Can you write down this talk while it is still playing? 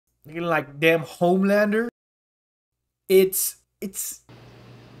Looking like damn Homelander. It's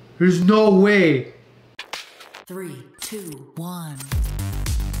there's no way. 3, 2, 1.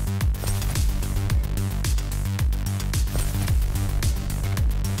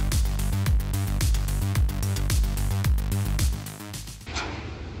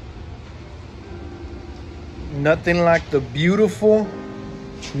 Nothing like the beautiful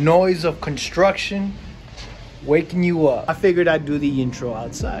noise of construction waking you up. I figured I'd do the intro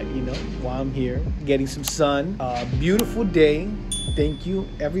outside, you know, while I'm here getting some sun. Beautiful day. Thank you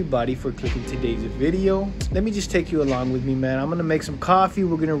everybody for clicking today's video. Let me just take you along with me, man. I'm gonna make some coffee.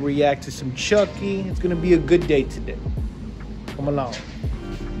 We're gonna react to some Chucky. It's gonna be a good day today. Come along.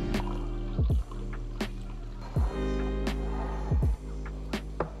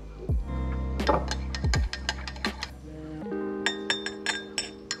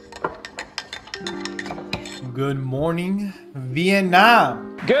 Good morning,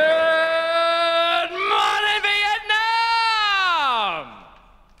 Vietnam. Good morning, Vietnam!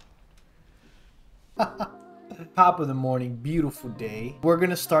 Top of the morning, beautiful day. We're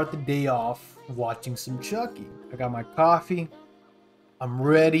gonna start the day off watching some Chucky. I got my coffee. I'm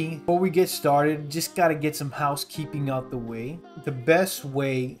ready. Before we get started, just gotta get some housekeeping out the way. The best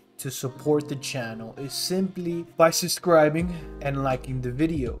way to support the channel is simply by subscribing and liking the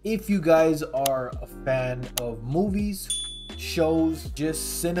video. If you guys are a fan of movies, shows,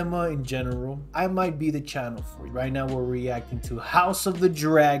 just cinema in general, I might be the channel for you. Right now we're reacting to House of the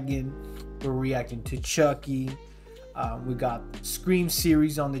Dragon, we're reacting to Chucky, we got Scream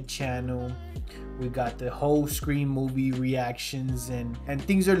series on the channel, we got the whole Scream movie reactions, and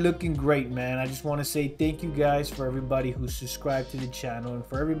things are looking great, man. I just want to say thank you guys for everybody who's subscribed to the channel and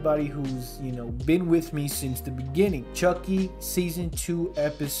for everybody who's, you know, been with me since the beginning. Chucky season 2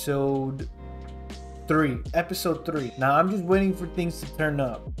 episode 3. Now I'm just waiting for things to turn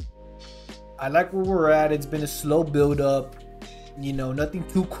up. I like where we're at. It's been a slow build up. You know, nothing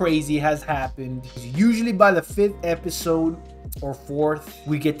too crazy has happened. Usually by the 5th episode or 4th,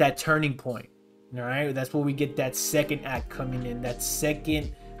 we get that turning point. All right, that's where we get that second act coming in, that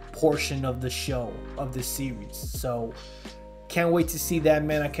second portion of the show, of the series. So can't wait to see that,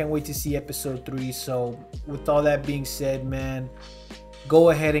 man. I can't wait to see episode 3. So with all that being said, man,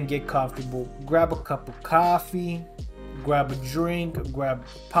 go ahead and get comfortable. Grab a cup of coffee, grab a drink, grab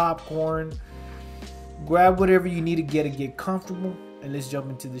popcorn, grab whatever you need to get comfortable, and let's jump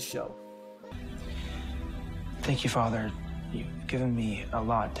into the show. Thank you, Father. You've given me a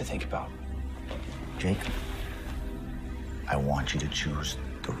lot to think about. Jake, I want you to choose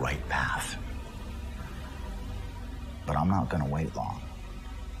the right path. But I'm not gonna wait long.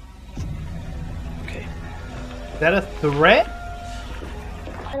 Okay. Is that a threat?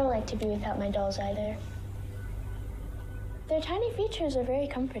 I don't like to be without my dolls either. Their tiny features are very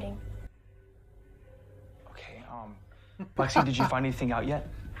comforting. Okay, Lexi, did you find anything out yet?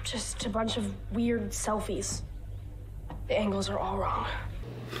 Just a bunch of weird selfies. The angles are all wrong.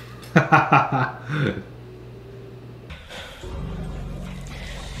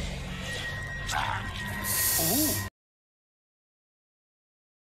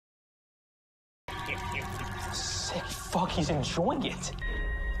 Sick fuck, he's enjoying it.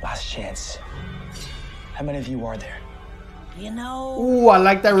 Last chance. How many of you are there? You know, Ooh, I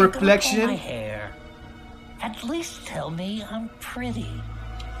like that you're gonna reflection. pull my hair. At least tell me I'm pretty.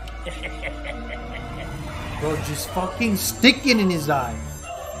 Bro, just fucking sticking in his eye.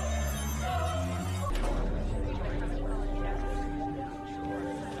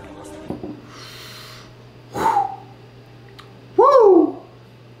 Woo!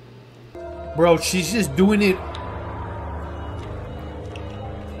 Bro, she's just doing it.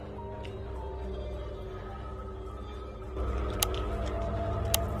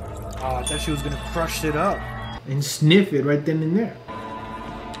 Oh, I thought she was gonna crush it up and sniff it right then and there.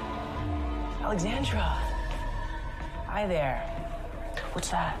 Alexandra. Hi there. What's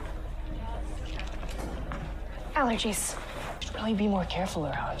that? Allergies. Should probably be more careful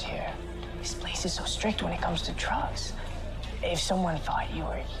around here. This place is so strict when it comes to drugs. If someone thought you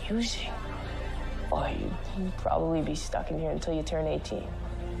were using, well, you'd probably be stuck in here until you turn 18.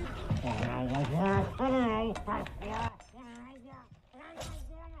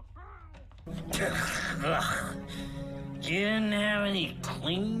 You didn't have any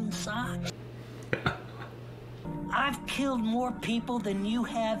clean socks? I've killed more people than you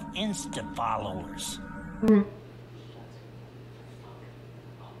have Insta followers.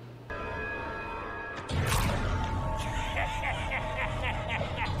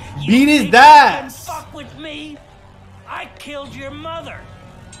 Beat his You ass. fuck with me? I killed your mother.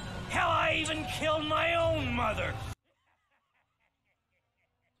 Hell, I even killed my own mother.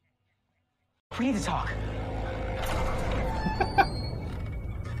 We need to talk.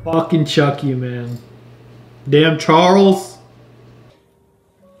 Fucking Chucky, man. Damn Charles.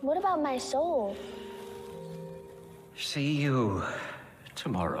 What about my soul? See you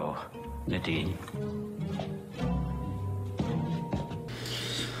tomorrow, Nadine.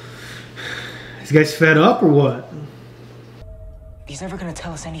 This guy's fed up or what? He's never gonna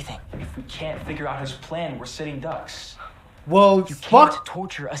tell us anything. If we can't figure out his plan, we're sitting ducks. Well, You fuck. can't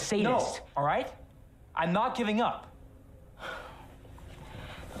torture a sadist. No, all right? I'm not giving up.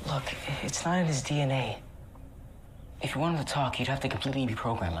 Look, it's not in his DNA. If you wanted to talk, you'd have to completely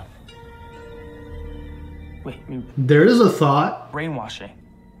reprogram him. Wait, There is a thought. brainwashing.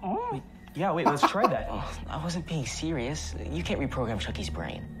 Wait, yeah, wait, let's try that. Oh, I wasn't being serious. You can't reprogram Chucky's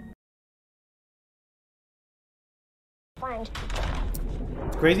brain. Find.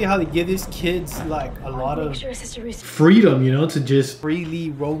 It's crazy how they give these kids like a lot of Make sure Sister Ruth. freedom, you know, to just freely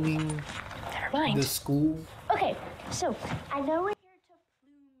roaming Never mind. the school. Okay, so I know we're here to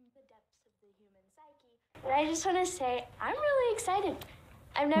plume the depths of the human psyche, but I just want to say I'm really excited.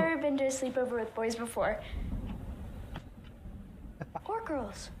 I've never been to a sleepover with boys before. Or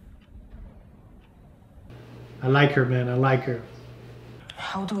girls. I like her, man. I like her.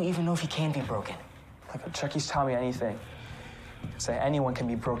 How do we even know if he can be broken? Like, if Chucky's telling me anything, say anyone can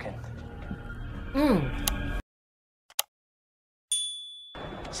be broken.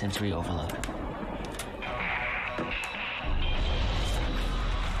 Sensory overload.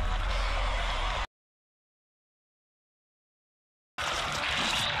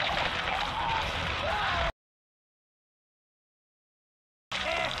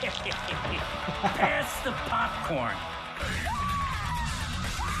 Pass the popcorn.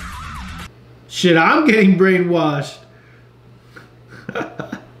 Shit, I'm getting brainwashed.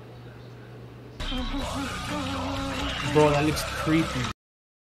 Bro, that looks creepy.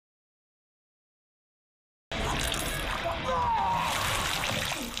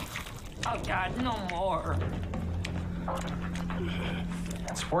 Oh God, no more.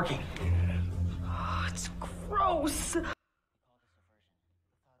 It's working. Oh, it's gross.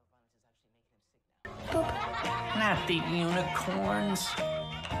 Not the unicorns.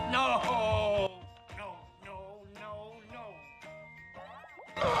 No. No, no, no, no.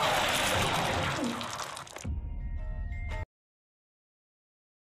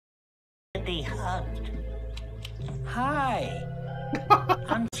 They hugged. Hi.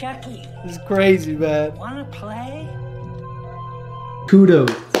 I'm Chucky. This is crazy, man. Wanna play? Kudos.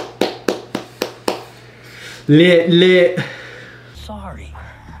 Lit. Sorry.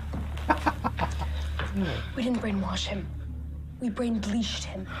 We didn't brainwash him. We brain bleached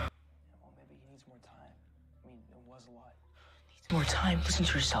him. Well, maybe he needs more time. I mean, it was a lot. More time. Listen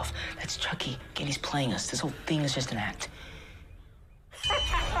to yourself. That's Chucky. Again, he's playing us. This whole thing is just an act.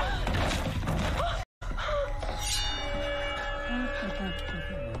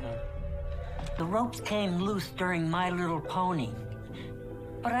 The ropes came loose during My Little Pony,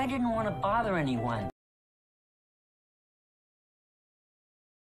 but I didn't want to bother anyone.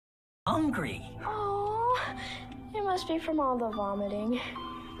 Hungry. Oh, it must be from all the vomiting.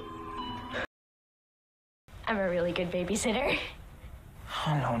 I'm a really good babysitter.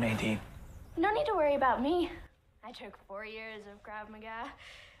 Oh, no, Nadine. No need to worry about me. I took 4 years of Krav Maga.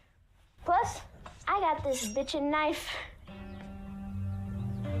 Plus, I got this bitchin' knife.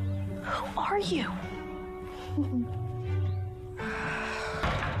 Who are you?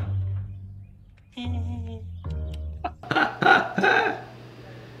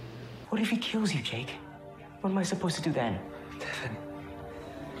 What if he kills you, Jake? What am I supposed to do then? Devin.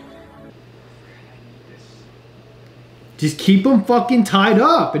 Just keep him fucking tied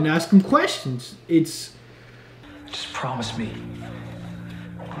up and ask him questions. It's... Just promise me.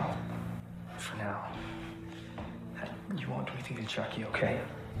 For now. That you won't do anything to Chucky, okay?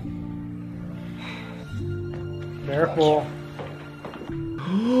 Careful.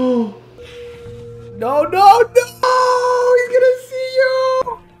 No! He's gonna see you!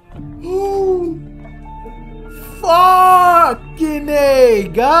 Fucking A,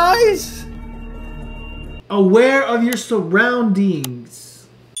 guys! Aware of your surroundings.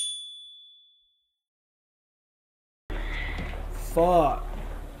 Fuck.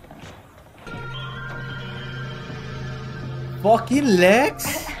 Fucking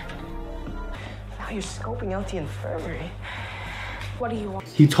Lex? Now you're scoping out the infirmary. What do you want?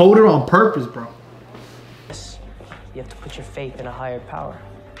 He told her on purpose, bro. You have to put your faith in a higher power.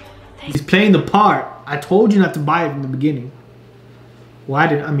 He's playing the part. I told you not to buy it from the beginning. Why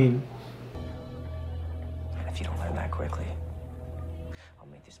did I mean? And if you don't learn that quickly, I'll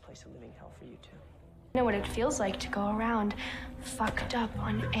make this place a living hell for you too. I know what it feels like to go around fucked up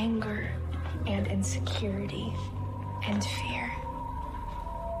on anger and insecurity and fear.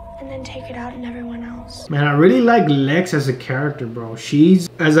 And then take it out on everyone else. Man, I really like Lex as a character, bro. She's,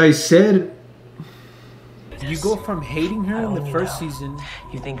 as I said, you go from hating her in the first season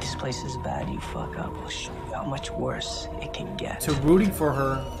You think this place is bad, you fuck up. I'll show you how much worse it can get. to rooting for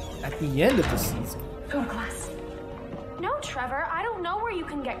her at the end of the season. Film class. No, Trevor, I don't know where you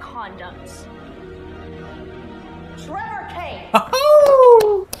can get condoms. Trevor K.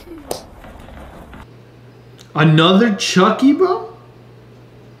 Another Chucky, bro?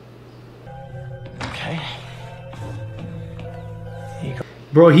 Okay. Here you go.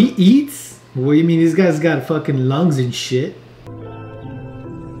 Bro, he eats? What do you mean? This guy's got fucking lungs and shit.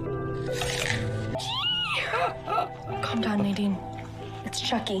 Calm down, Nadine. It's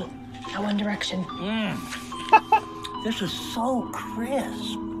Chucky. Now One Direction. This is so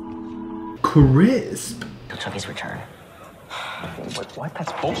crisp. Crisp. Till Chucky's return. What?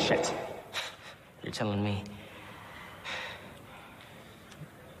 That's bullshit. You're telling me.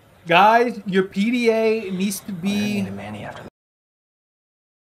 Guys, your PDA needs to be... Manny after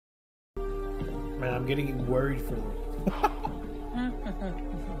Man, I'm getting worried for them.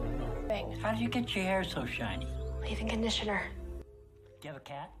 How did you get your hair so shiny? Leave-in conditioner. Do you have a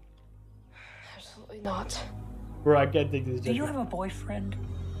cat? Absolutely not. Bro, I can't take this. Do you have a boyfriend?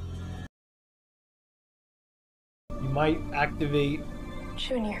 You might activate...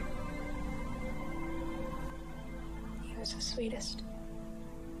 Junior. He was the sweetest.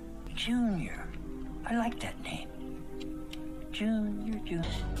 Junior. I like that name. Junior.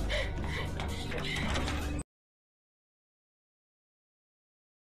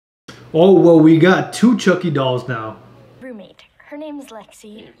 Oh, well, we got 2 Chucky dolls now. Roommate. Her name's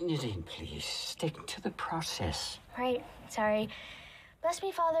Lexi. Nadine, please, stick to the process. Right, sorry. Bless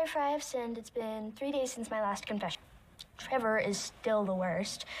me, Father, for I have sinned. It's been 3 days since my last confession. Trevor is still the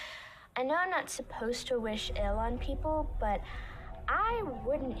worst. I know I'm not supposed to wish ill on people, but I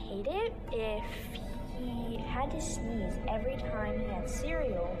wouldn't hate it if he had to sneeze every time he had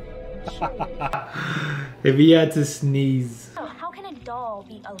cereal and Cheerios. If he had to sneeze. Oh, how can a doll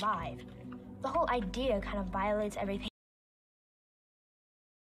be alive? The whole idea kind of violates everything.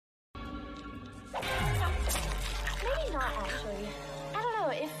 Maybe not, actually. I don't know,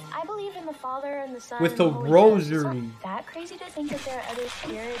 if I believe in the Father and the Son With and the the Holy Ghost, it's rosary. not that crazy to think that there are other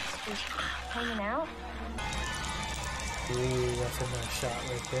spirits just hanging out. Ooh, that's a nice shot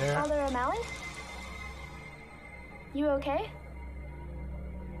right there. Father O'Malley? You okay?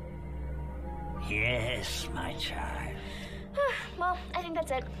 Yes, my child. Well, I think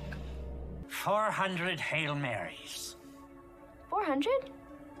that's it. 400 Hail Marys. 400?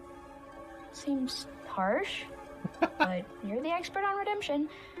 Seems harsh, but you're the expert on redemption.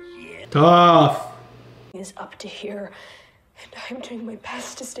 Tough. He is up to here, and I'm doing my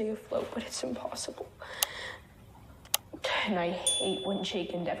best to stay afloat, but it's impossible. And I hate when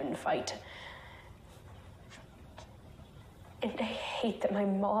Jake and Devin fight. And I hate that my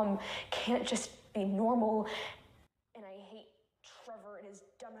mom can't just be normal. And I hate Trevor and his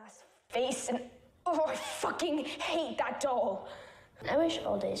dumbass face. And oh, I fucking hate that doll. I wish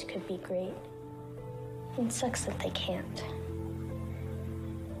all days could be great. It sucks that they can't.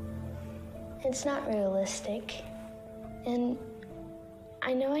 It's not realistic. And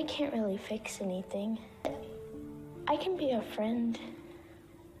I know I can't really fix anything. I can be a friend.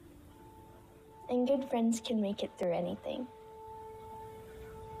 And good friends can make it through anything.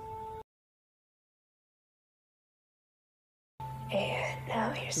 And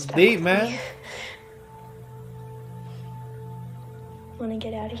now you're stuck Deep, with man. me. Want to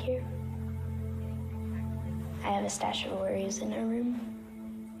get out of here? I have a stash of Oreos in our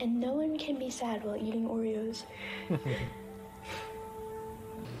room. And no one can be sad while eating Oreos.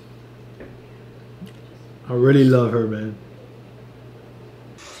 I really love her, man.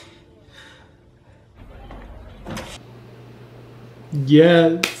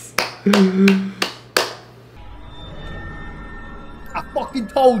 Yes. I fucking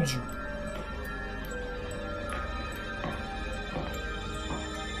told you.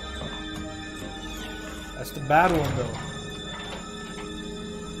 That's the bad one, though.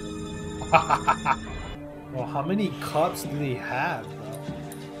 Well, how many cups do they have, bro?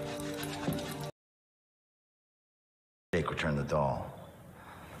 Jake returned the doll.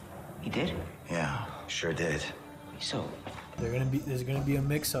 He did? Yeah, sure did. So, There's gonna be a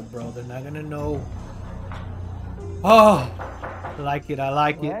mix-up, bro. They're not gonna know. Oh, I like it. I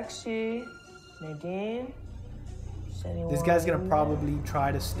like it. Lexi, Nadine, This guy's gonna probably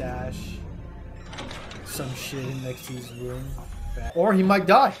try to stash some shit in next to his room, or he might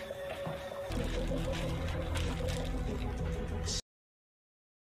die.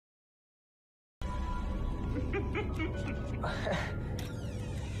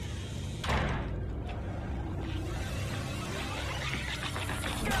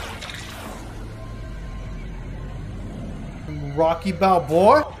 Rocky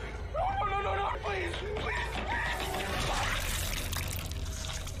Balboa? No, please.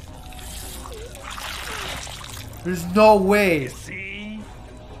 There's no way. See?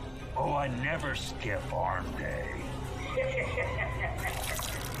 Oh, I never skip arm day.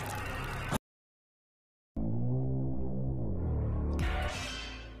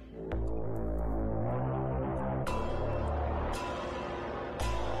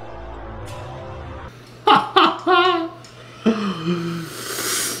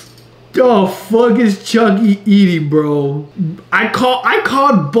 The fuck is Chucky eating, bro? I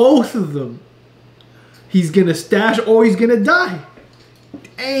called both of them. He's gonna stash or he's gonna die.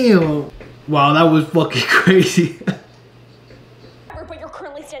 Damn. Wow, that was fucking crazy. But you're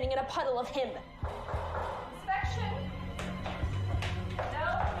currently standing in a puddle of him. Inspection.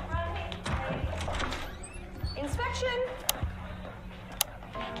 No, running. Inspection.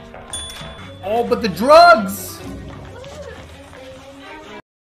 Oh, but the drugs.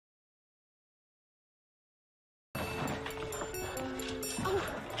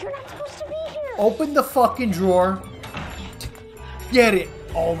 You're not supposed to be here. Open the fucking drawer. Get it.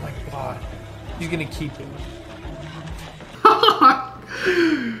 Oh my god. He's gonna keep it.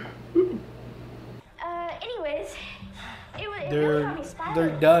 Anyways, it really got me spiraling.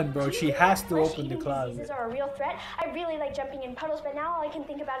 They're done, bro. She has to Flesh open the eating closet. diseases are a real threat. I really like jumping in puddles, but now all I can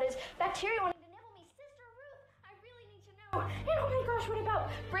think about is bacteria wanting to nibble me. Sister Ruth, I really need to know. And oh my gosh, what about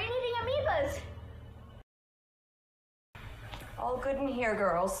brain-eating amoebas? All good in here,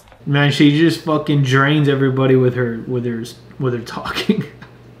 girls. Man, she just fucking drains everybody with her talking.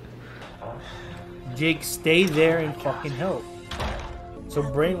 Jake, stay there and fucking help. So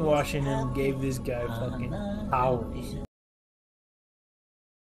brainwashing him gave this guy fucking powers.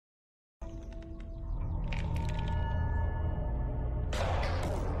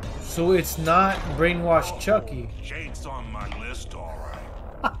 So it's not brainwash Chucky. Jake's on my list, all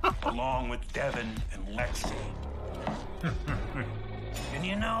right. Along with Devin and Lexi. And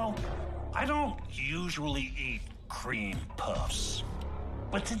you know, I don't usually eat cream puffs,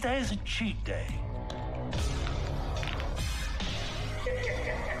 but today's a cheat day.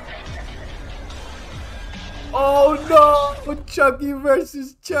 Oh no! Chucky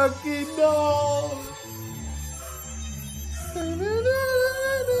versus Chucky, no!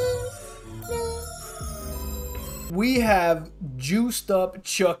 We have juiced up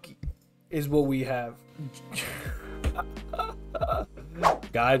Chucky, is what we have.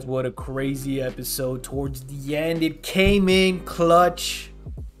 Guys, what a crazy episode. Towards the end, it came in clutch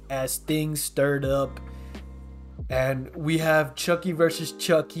as things stirred up. And we have Chucky versus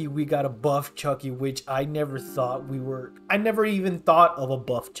Chucky. We got a buff Chucky, which I never even thought of a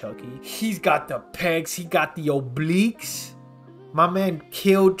buff Chucky. He's got the pegs, he got the obliques. My man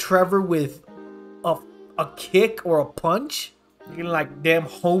killed Trevor with a kick or a punch. Looking like damn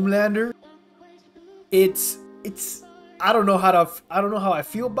Homelander. It's I don't know how I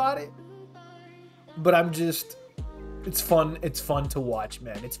feel about it, but it's fun to watch,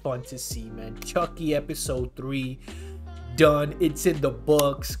 man. It's fun to see, man. Chucky episode 3 done. It's in the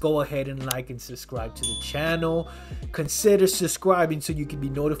books. Go ahead and like and subscribe to the channel. Consider subscribing so you can be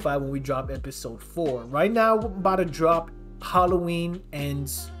notified when we drop episode 4. Right now we're about to drop Halloween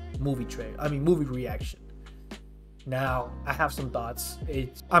Ends movie reaction. Now, I have some thoughts.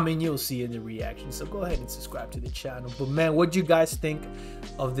 You'll see in the reaction, so go ahead and subscribe to the channel. But man, what do you guys think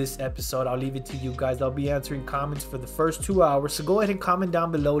of this episode? I'll leave it to you guys. I'll be answering comments for the first 2 hours, so go ahead and comment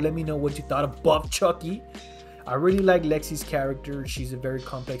down below. Let me know what you thought of Buff Chucky. I really like Lexi's character. She's a very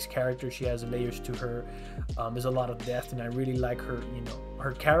complex character. She has layers to her. There's a lot of depth, and I really like her,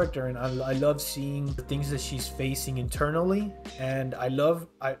 her character. And I love seeing the things that she's facing internally. And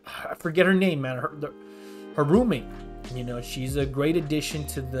I forget her name, man. Her roommate, she's a great addition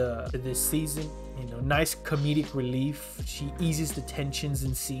to this season. Nice comedic relief. She eases the tensions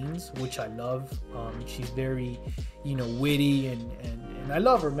in scenes, which I love. She's very, witty, and I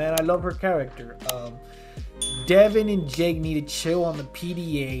love her, man. I love her character. Devin and Jake need to chill on the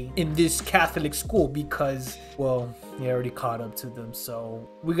PDA in this Catholic school because, well, they already caught up to them. So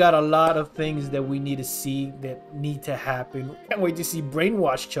we got a lot of things that we need to see that need to happen. Can't wait to see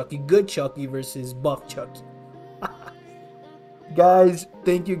Brainwash Chucky, Good Chucky versus Buff Chucky. Guys,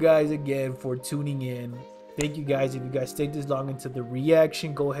 thank you guys again for tuning in. Thank you guys. If you guys stayed this long into the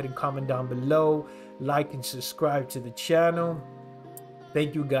reaction, go ahead and comment down below, like and subscribe to the channel.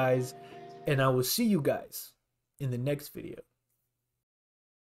 Thank you guys, and I will see you guys in the next video.